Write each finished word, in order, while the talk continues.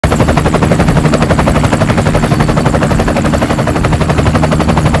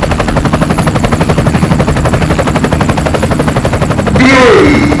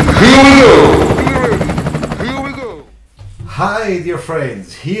Hi dear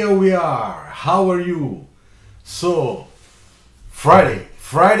friends, here we are. How are you? So, Friday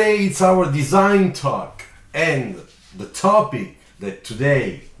it's our design talk, and the topic that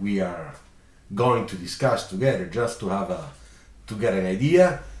today we are going to discuss together, just to get an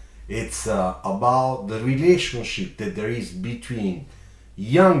idea, it's about the relationship that there is between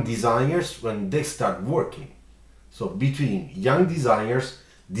young designers when they start working. So between young designers,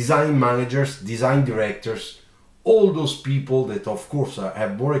 design managers, design directors, all those people that of course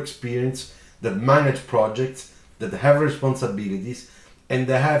have more experience, that manage projects, that have responsibilities, and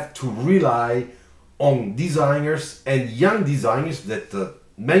they have to rely on designers and young designers that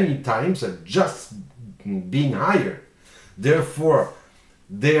many times are just being hired. Therefore,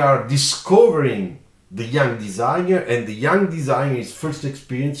 they are discovering the young designer, and the young designer's first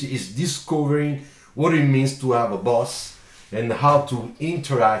experience is discovering what it means to have a boss and how to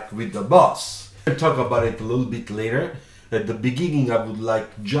interact with the boss. I'll talk about it a little bit later. At the beginning, I would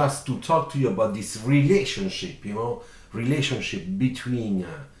like just to talk to you about this relationship, relationship between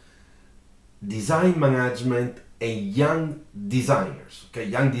design management and young designers. Okay,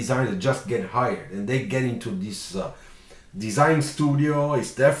 young designers just get hired and they get into this design studio.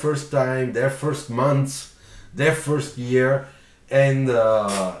 It's their first time, their first months, their first year, and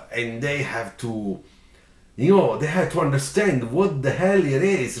they have to, they have to understand what the hell it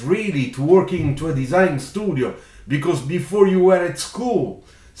is really to work into a design studio, because before you were at school.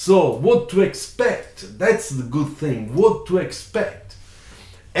 So what to expect? That's the good thing, what to expect.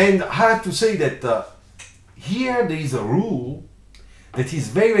 And I have to say that here there is a rule that is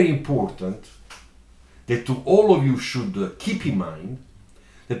very, very important, that to all of you should keep in mind,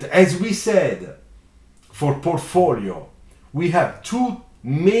 that as we said, for portfolio, we have two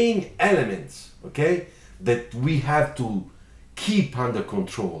main elements, okay, that we have to keep under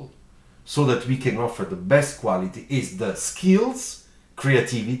control so that we can offer the best quality. Is the skills,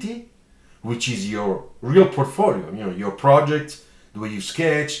 creativity, which is your real portfolio, your project, the way you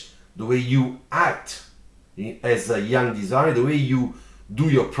sketch, the way you act as a young designer, the way you do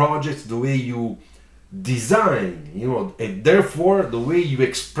your projects, the way you design, and therefore the way you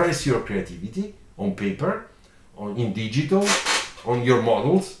express your creativity on paper, in digital, on your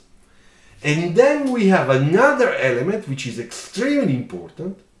models. And then we have another element which is extremely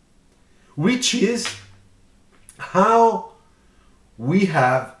important, which is how we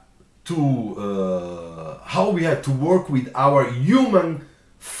have to work with our human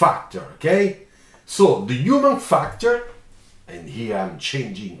factor. Okay, so the human factor, and here I'm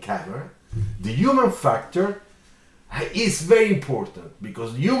changing camera. The human factor is very important,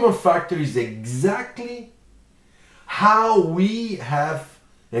 because the human factor is exactly how we have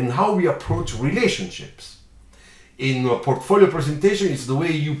and how we approach relationships. In a portfolio presentation, it's the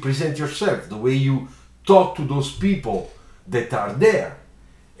way you present yourself, the way you talk to those people that are there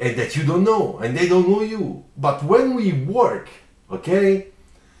and that you don't know, and they don't know you. But when we work, okay,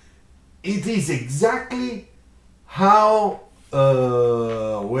 it is exactly how,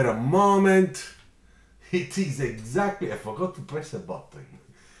 wait a moment, it is exactly, I forgot to press a button.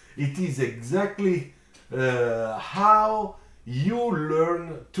 It is exactly how you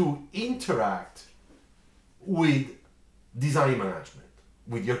learn to interact with design management,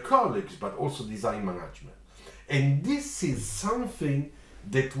 with your colleagues, but also design management. And this is something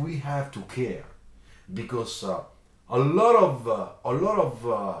that we have to care, because a lot of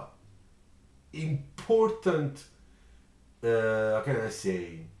important, how can I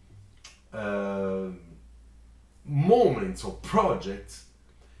say, moments or projects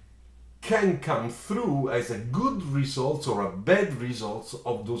can come through as a good result or a bad result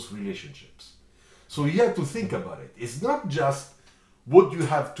of those relationships. So you have to think about it. It's not just what you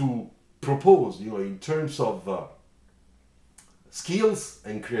have to propose, in terms of skills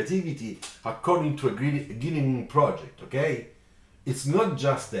and creativity according to a given project, okay? It's not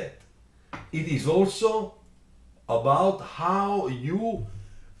just that. It is also about how you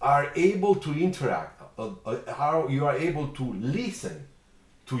are able to interact, how you are able to listen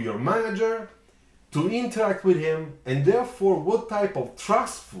to your manager, to interact with him, and therefore what type of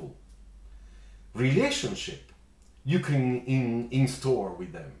trustful relationship you can install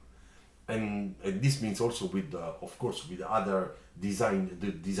with them. And this means also with, of course, with other the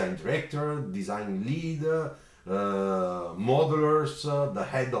design director, design lead, modelers, the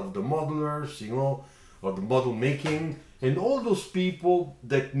head of the modelers, or the model making, and all those people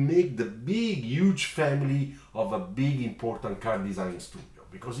that make the big, huge family of a big, important car design studio.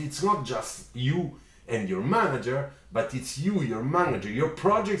 Because it's not just you and your manager, but it's you, your manager, your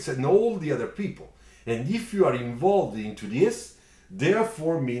projects, and all the other people. And if you are involved into this,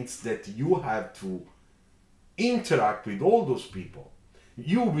 therefore means that you have to interact with all those people.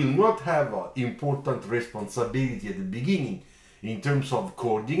 You will not have an important responsibility at the beginning in terms of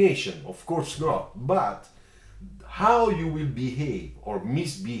coordination, of course not, but how you will behave or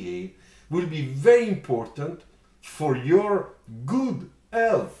misbehave will be very important for your good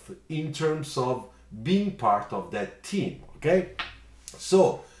health in terms of being part of that team, okay?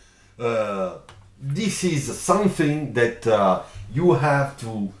 So this is something that you have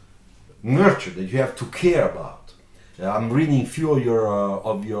to nurture, that you have to care about. I'm reading a few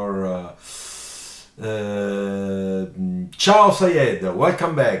of your ciao Sayed,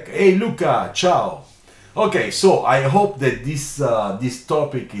 welcome back. Hey Luca, ciao. Okay, so I hope that this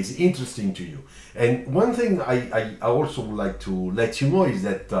topic is interesting to you. And one thing I also would like to let you know is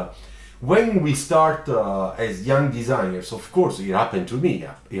that when we start as young designers, of course it happened to me,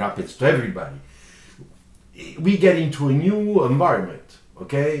 it happens to everybody. We get into a new environment,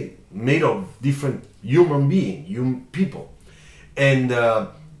 okay, made of different human beings, human people. And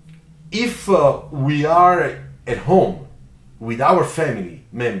if we are at home with our family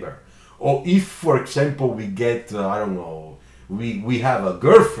member, or if, for example, we get, I don't know, we have a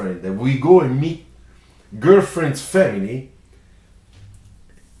girlfriend and we go and meet girlfriend's family,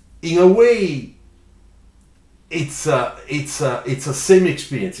 in a way, it's a same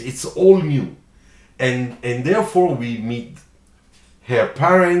experience. It's all new, and therefore we meet her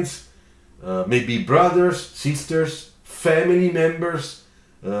parents, maybe brothers, sisters, family members,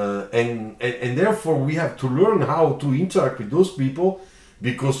 and therefore we have to learn how to interact with those people,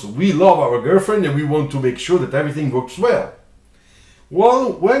 because we love our girlfriend and we want to make sure that everything works well.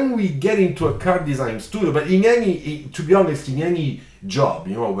 Well, when we get into a car design studio, but to be honest, in any job,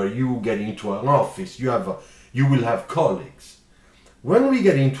 you know, where you get into an office, you will have colleagues. When we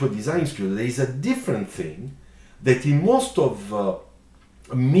get into a design studio, there is a different thing that in most of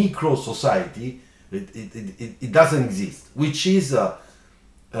micro society, it doesn't exist, which is the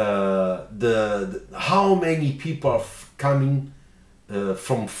how many people are coming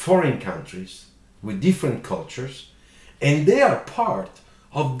from foreign countries with different cultures, and they are part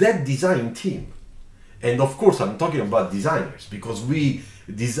of that design team. And of course I'm talking about designers, because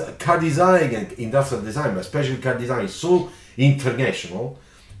car design and industrial design, but especially car design, is so international,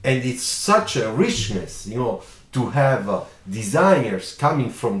 and it's such a richness, you know, to have designers coming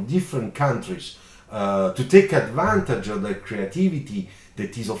from different countries to take advantage of their creativity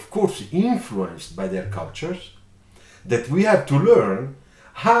that is of course influenced by their cultures, that we have to learn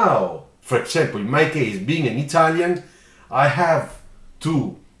how, for example, in my case, being an Italian, I have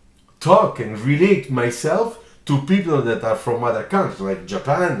to talk and relate myself to people that are from other countries, like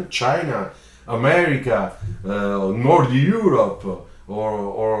Japan, China, America, North Europe,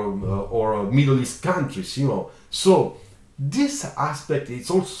 or Middle East countries, you know. So this aspect is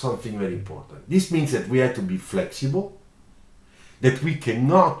also something very important. This means that we have to be flexible, that we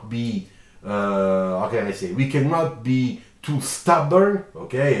cannot be how can I say, we cannot be too stubborn,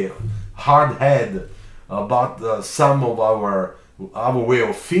 okay, hard-headed about some of our way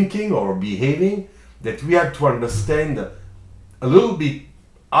of thinking or behaving, that we have to understand a little bit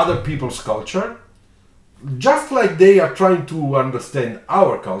other people's culture, just like they are trying to understand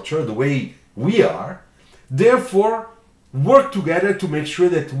our culture, the way we are. Therefore, work together to make sure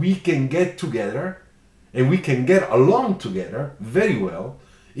that we can get together and we can get along together very well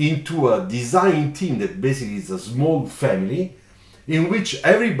into a design team that basically is a small family in which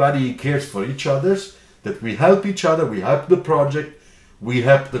everybody cares for each other, that we help each other, we help the project, we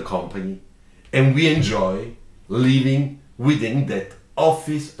help the company, and we enjoy living within that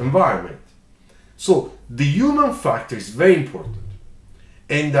office environment. So the human factor is very important.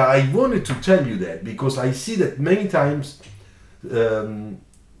 And I wanted to tell you that because I see that many times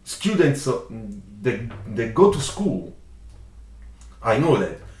students that go to school, I know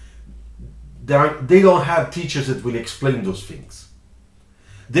that they don't have teachers that will explain those things.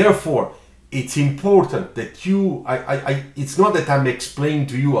 Therefore, it's important that it's not that I'm explaining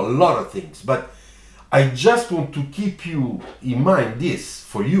to you a lot of things, but I just want to keep you in mind this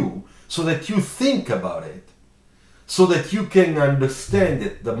for you, so that you think about it, so that you can understand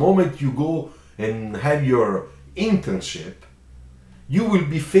that the moment you go and have your internship, you will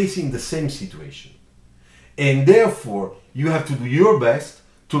be facing the same situation. And therefore, you have to do your best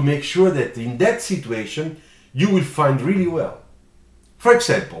to make sure that in that situation, you will find really well. For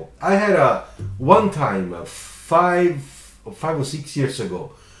example, I had one time, 5 or 6 years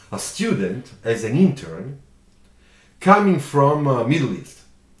ago, a student as an intern coming from Middle East.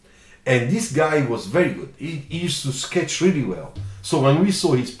 And this guy was very good. He used to sketch really well. So when we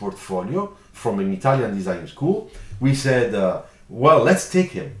saw his portfolio from an Italian design school, we said, well, let's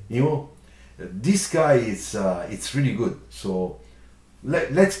take him. You know, this guy is it's really good. So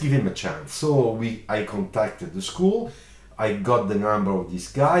let's give him a chance. So I contacted the school. I got the number of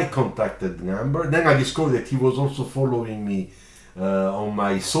this guy, contacted the number. Then I discovered that he was also following me on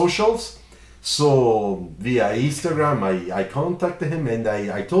my socials. So via Instagram, I contacted him and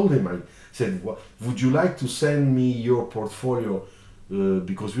I told him, I said, would you like to send me your portfolio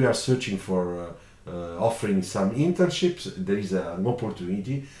because we are searching for offering some internships. There is an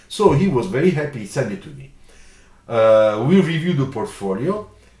opportunity. So he was very happy, he sent it to me. We reviewed the portfolio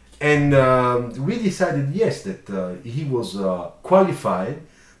and we decided, yes, that he was qualified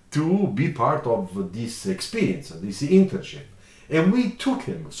to be part of this experience, this internship. And we took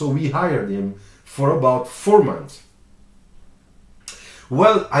him, so we hired him for about 4 months.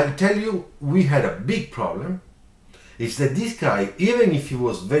 Well, I'll tell you, we had a big problem. Is that this guy, even if he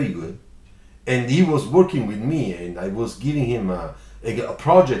was very good, and he was working with me, and I was giving him a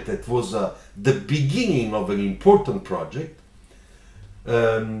project that was the beginning of an important project.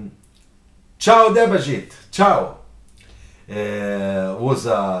 Ciao Debajit, ciao! Was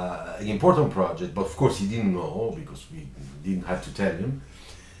an important project, but of course he didn't know because we didn't have to tell him.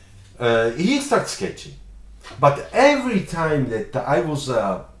 He started sketching, but every time that I was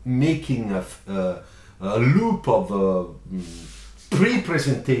making a loop of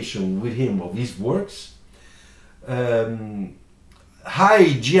pre-presentation with him of his works, hi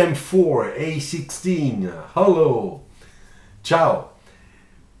GM4 A16, hello, ciao.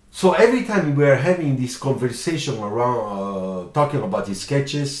 So every time we were having this conversation around talking about his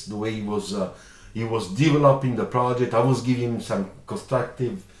sketches, the way he was developing the project, I was giving him some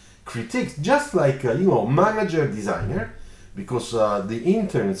constructive critiques, just like you know, manager designer, because the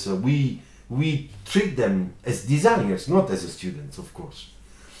interns we treat them as designers, not as students, of course.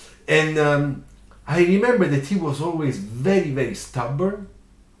 And I remember that he was always very, very stubborn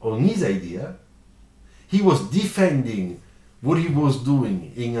on his idea. He was defending what he was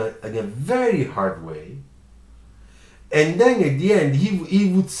doing in a very hard way. And then at the end,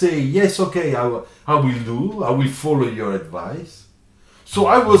 he would say, yes, okay, I will follow your advice. So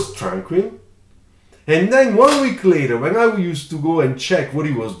I was tranquil. And then 1 week later, when I used to go and check what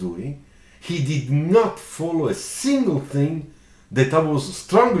he was doing, he did not follow a single thing that I was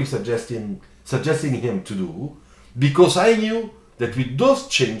strongly suggesting him to do, because I knew that with those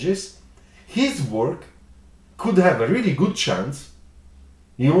changes, his work could have a really good chance,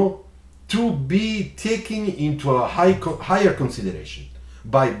 you know, to be taken into a higher consideration.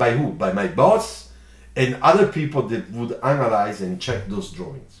 By who? By my boss and other people that would analyze and check those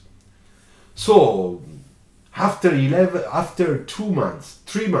drawings. So after 2 months,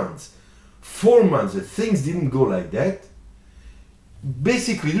 3 months, 4 months, things didn't go like that.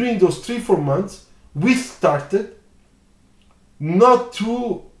 Basically, during those 3-4 months, we started not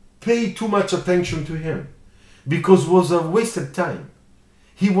to pay too much attention to him, because it was a wasted time.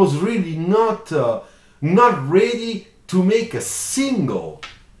 He was really not ready to make a single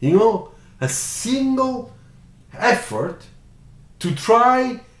effort to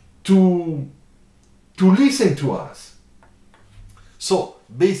try to listen to us. So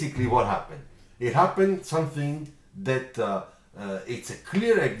basically what happened? It happened something that it's a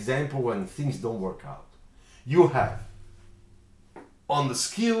clear example when things don't work out. You have on the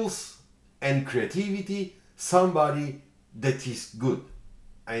skills and creativity somebody that is good,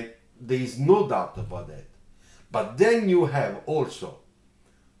 and there is no doubt about that. But then you have also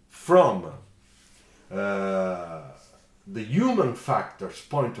from the human factors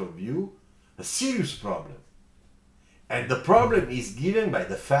point of view a serious problem. And the problem is given by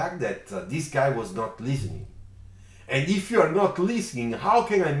the fact that this guy was not listening. And if you are not listening, how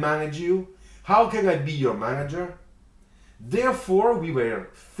can I manage you? How can I be your manager? Therefore, we were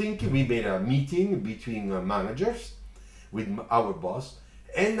thinking, we made a meeting between managers with our boss.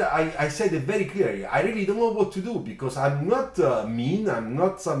 And I said it very clearly, I really don't know what to do, because I'm not mean, I'm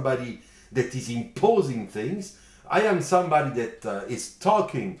not somebody that is imposing things. I am somebody that is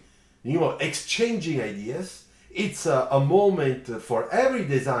talking, you know, exchanging ideas. It's a moment for every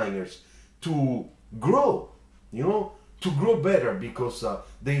designers to grow, you know, to grow better, because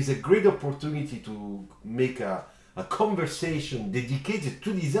there is a great opportunity to make a conversation dedicated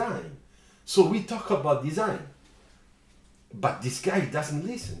to design. So we talk about design. But this guy doesn't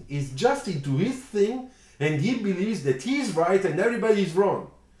listen. He's just into his thing, and he believes that he's right and everybody is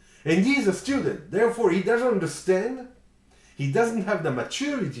wrong. And he's a student, therefore he doesn't understand, he doesn't have the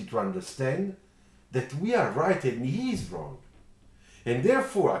maturity to understand that we are right and he is wrong. And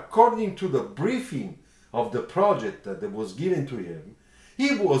therefore, according to the briefing of the project that was given to him,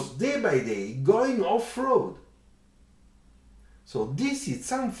 he was day by day going off-road. So this is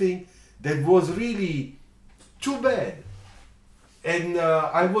something that was really too bad. And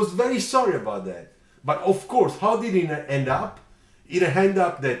I was very sorry about that. But of course, how did it end up? It ended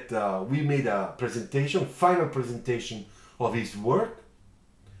up that we made a presentation, final presentation of his work.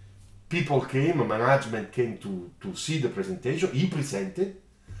 People came, management came to see the presentation, he presented.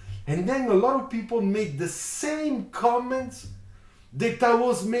 And then a lot of people made the same comments that I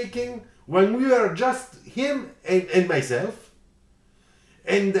was making when we were just him and myself.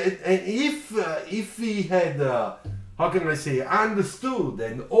 And if he had, how can I say, understood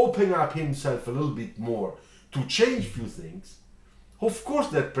and opened up himself a little bit more to change few things, of course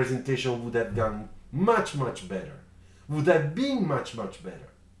that presentation would have gone much, much better. Would have been much, much better.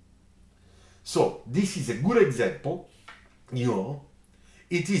 So this is a good example, you know,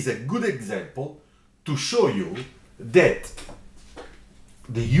 it is a good example to show you that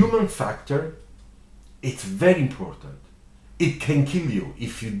the human factor, it's very important. It can kill you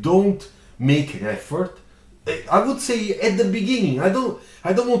if you don't make an effort. I would say at the beginning, I don't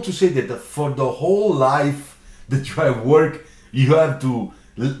want to say that for the whole life that you have work, you have to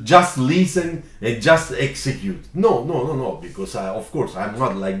just listen and just execute. No, because of course I'm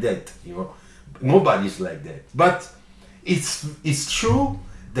not like that, you know. Nobody's like that. But it's true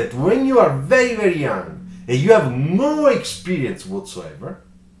that when you are very, very young and you have no experience whatsoever,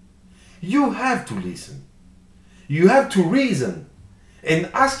 you have to listen. You have to reason and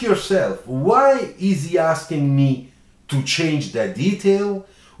ask yourself, why is he asking me to change that detail?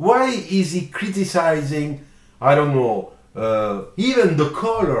 Why is he criticizing, I don't know, even the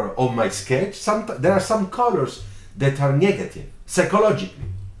color of my sketch? There are some colors that are negative, psychologically.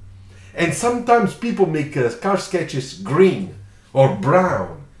 And sometimes people make car sketches green or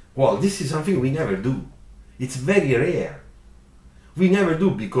brown. Well, this is something we never do. It's very rare. We never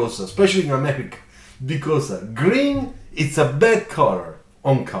do because, especially in America, because green, it's a bad color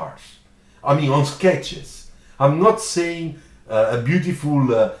on cars. I mean, on sketches. I'm not saying a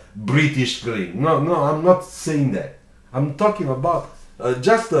beautiful British green. No, I'm not saying that. I'm talking about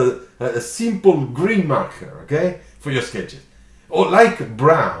just a simple green marker, okay, for your sketches. Or like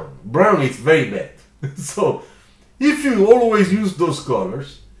brown. Brown is very bad. So, if you always use those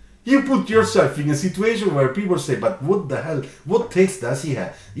colors, you put yourself in a situation where people say, but what the hell, what taste does he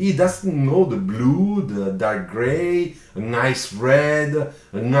have? He doesn't know the blue, the dark gray, a nice red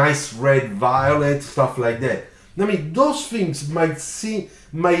violet, stuff like that. I mean, those things might seem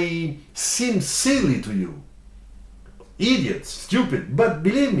silly to you. Idiots, stupid, but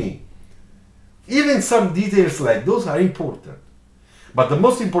believe me, even some details like those are important. But the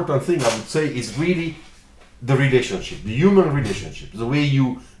most important thing I would say is really the relationship, the human relationship, the way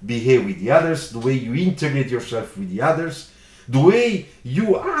you behave with the others, the way you integrate yourself with the others, the way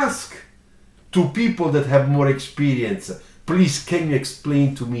you ask to people that have more experience, please can you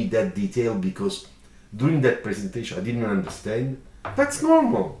explain to me that detail because during that presentation I didn't understand. That's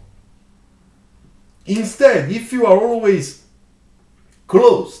normal. Instead, if you are always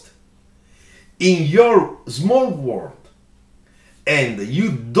closed in your small world and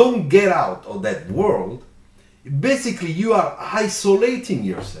you don't get out of that world, basically you are isolating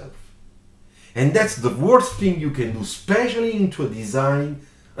yourself. And that's the worst thing you can do, especially into a design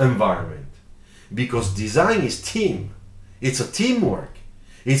environment. Because design is team. It's a teamwork.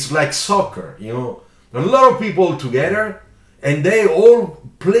 It's like soccer, you know. A lot of people together and they all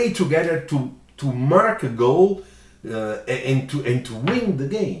play together to mark a goal and to win the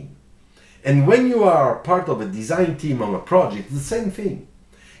game. And when you are part of a design team on a project, it's the same thing.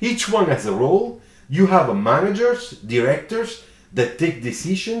 Each one has a role. You have managers, directors that take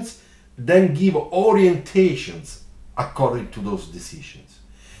decisions, then give orientations according to those decisions.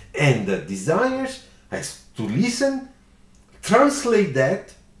 And the designers has to listen, translate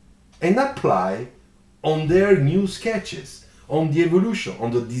that, and apply on their new sketches, on the evolution,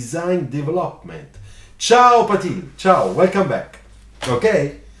 on the design development. Ciao Patil, ciao, welcome back.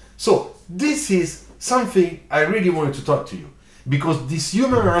 Okay? So this is something I really wanted to talk to you, because this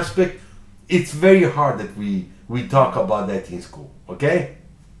human aspect, it's very hard that we talk about that in school, okay?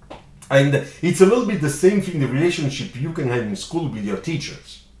 And it's a little bit the same thing, the relationship you can have in school with your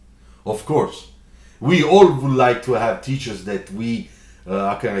teachers. Of course, we all would like to have teachers that we,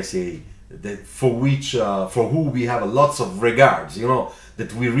 how can I say, that for who we have lots of regards, you know,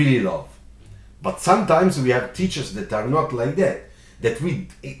 that we really love. But sometimes we have teachers that are not like that, that we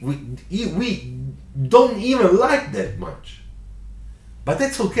don't even like that much. But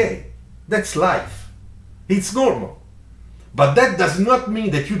that's okay. That's life. It's normal. But that does not mean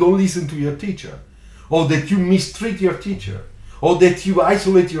that you don't listen to your teacher, or that you mistreat your teacher, or that you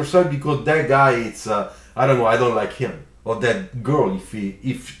isolate yourself because that guy, it's, I don't know, I don't like him. or that girl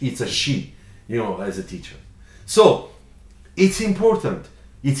if it's a she, you know, as a teacher. So it's important.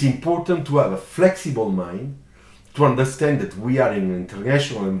 It's important to have a flexible mind, to understand that we are in an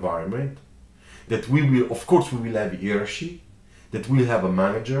international environment, that we will, of course, we will have hierarchy, that we'll have a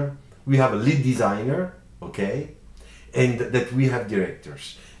manager, we have a lead designer, okay, and that we have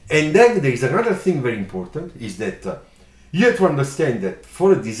directors. And then there is another thing very important, is that you have to understand that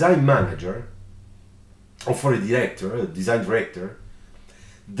for a design manager, or for a director, a design director,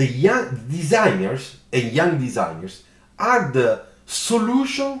 the young designers and young designers are the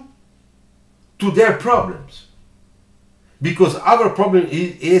solution to their problems. Because our problem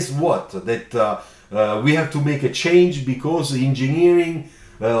is what? That we have to make a change because engineering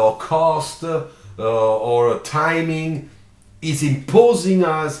or cost or timing is imposing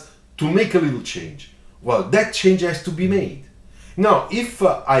us to make a little change. Well, that change has to be made. Now, if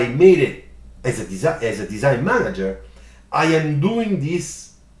I made it as a design manager, I am doing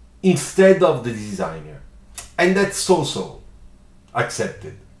this instead of the designer. And that's also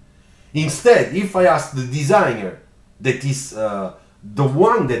accepted. Instead, if I ask the designer that is the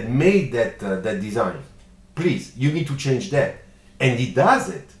one that made that design, please, you need to change that, and he does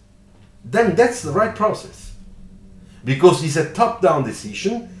it, then that's the right process. Because it's a top-down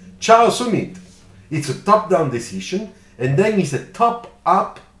decision, ciao submit. It's a top-down decision, and then it's a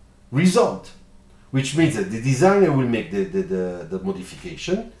top-up result, which means that the designer will make the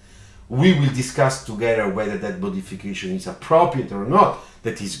modification. We will discuss together whether that modification is appropriate or not,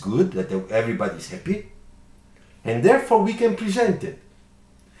 that is good, that everybody is happy, and therefore we can present it.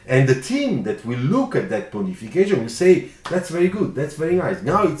 And the team that will look at that modification will say, that's very good, that's very nice,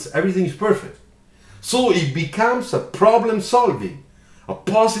 now everything is perfect. So it becomes a problem solving, a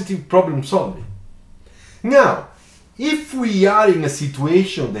positive problem solving. Now, if we are in a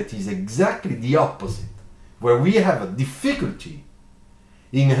situation that is exactly the opposite, where we have a difficulty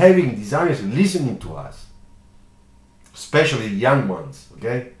in having designers listening to us, especially young ones,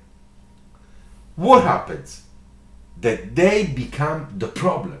 okay? What happens? That they become the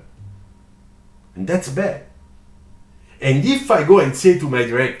problem. And that's bad. And if I go and say to my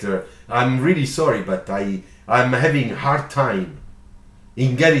director, I'm really sorry, but I'm having a hard time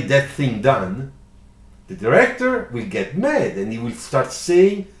in getting that thing done, the director will get mad and he will start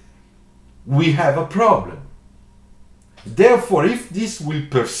saying, we have a problem. Therefore, if this will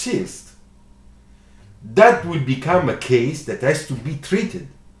persist, that will become a case that has to be treated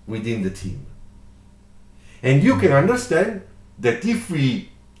within the team. And you can understand that if we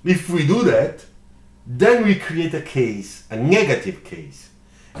do that, then we create a case, a negative case.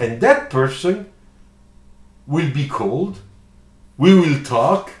 And that person will be called, we will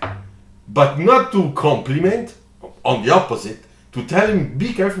talk, but not to compliment, on the opposite, to tell him,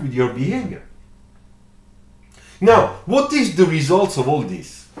 be careful with your behavior. Now, what is the results of all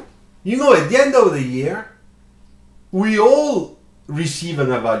this? You know, at the end of the year, we all receive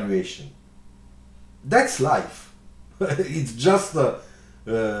an evaluation. That's life. It's just the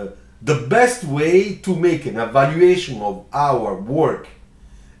best way to make an evaluation of our work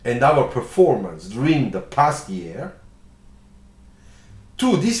and our performance during the past year,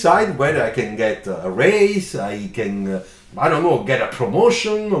 to decide whether I can get a raise, I can, I don't know, get a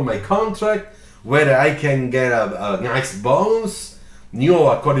promotion on my contract, whether I can get a nice bonus, you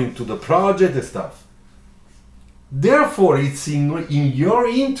know, according to the project and stuff. Therefore, it's in your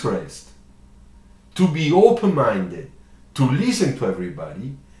interest to be open-minded, to listen to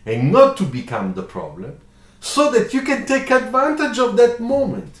everybody, and not to become the problem, so that you can take advantage of that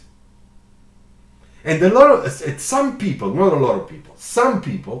moment. And some people, not a lot of people, some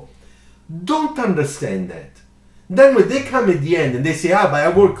people don't understand that. Then when they come at the end and they say, but I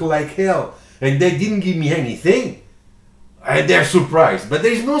work like hell, and they didn't give me anything, and they're surprised. But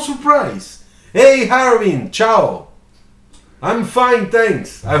there is no surprise. Hey, Harwin, ciao. I'm fine,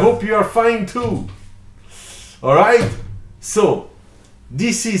 thanks. I hope you are fine too. Alright? So,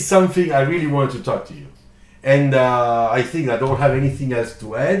 this is something I really want to talk to you. And I think I don't have anything else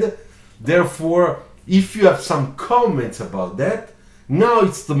to add. Therefore, if you have some comments about that, now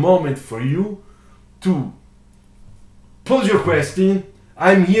it's the moment for you to pose your question.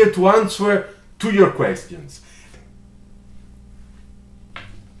 I'm here to answer to your questions.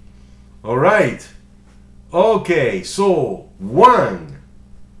 Alright. Okay, so 1,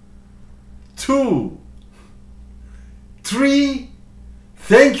 2, 3.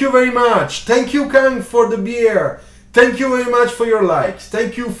 Thank you very much. Thank you, Kang, for the beer. Thank you very much for your likes.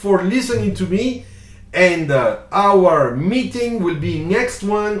 Thank you for listening to me. And our meeting will be next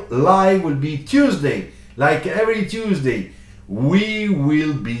one. Live will be Tuesday. Like every Tuesday, we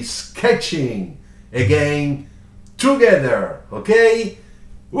will be sketching again together, okay?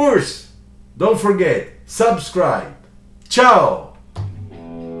 Urs, don't forget, subscribe. Ciao!